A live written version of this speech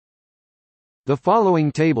The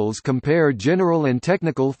following tables compare general and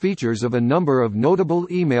technical features of a number of notable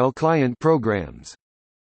email client programs.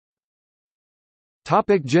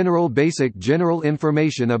 Topic: General Basic general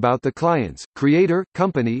information about the clients, creator,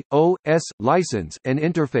 company, OS, license, and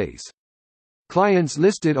interface. Clients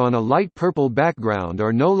listed on a light purple background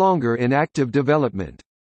are no longer in active development.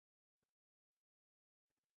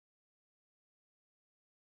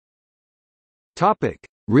 Topic: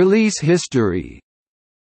 Release history.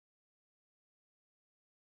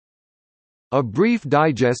 A brief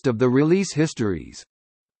digest of the release histories.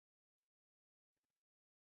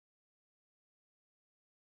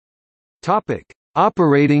 Topic: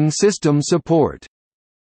 Operating system support.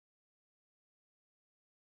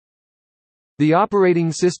 The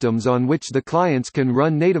operating systems on which the clients can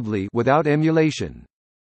run natively without emulation.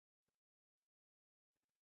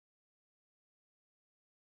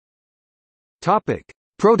 Topic: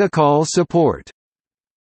 Protocol support.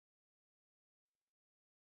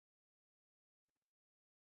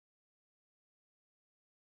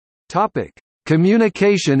 Topic: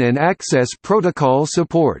 Communication and access protocol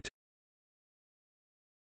support.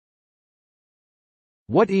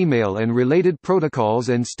 What email and related protocols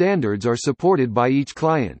and standards are supported by each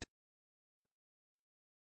client?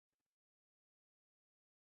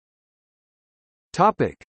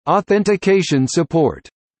 Topic: Authentication support.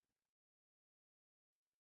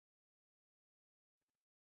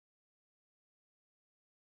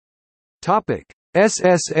 Topic: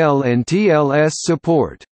 SSL and TLS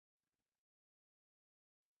support.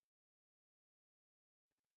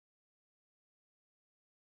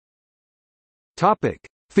 Topic: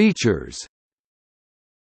 Features.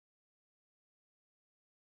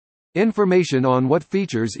 Information on what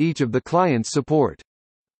features each of the clients support.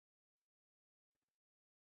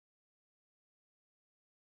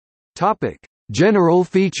 Topic: General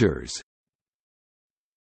features.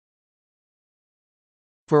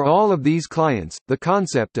 For all of these clients, the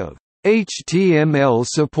concept of HTML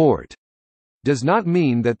support does not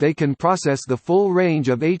mean that they can process the full range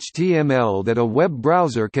of HTML that a web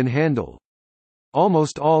browser can handle.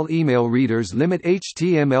 Almost all email readers limit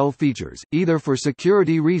HTML features, either for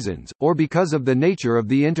security reasons, or because of the nature of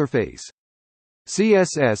the interface.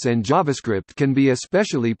 CSS and JavaScript can be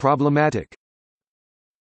especially problematic.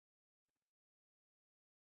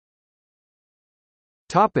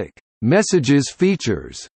 Topic: Messages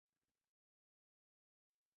features.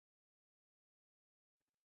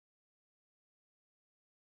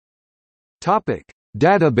 Topic: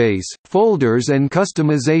 Database, folders and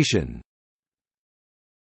customization.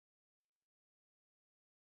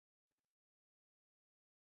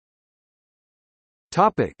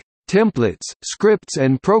 Topic: Templates, scripts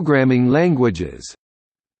and programming languages.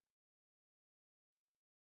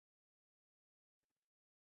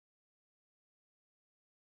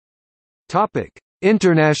 Topic: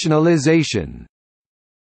 Internationalization.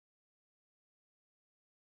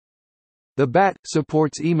 The BAT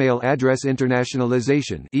supports Email Address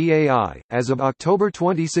Internationalization (EAI). As of October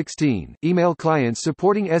 2016, email clients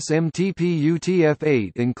supporting SMTP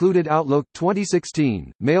UTF-8 included Outlook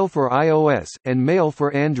 2016, Mail for iOS, and Mail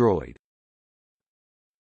for Android.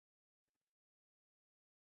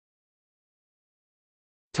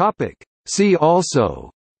 Topic: See also.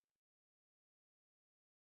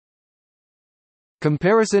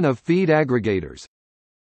 Comparison of feed aggregators.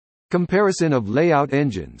 Comparison of layout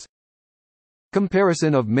engines.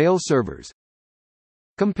 Comparison of mail servers.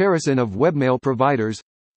 Comparison of webmail providers.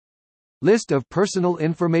 List of personal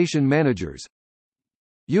information managers.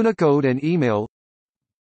 Unicode and email.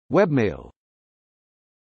 Webmail.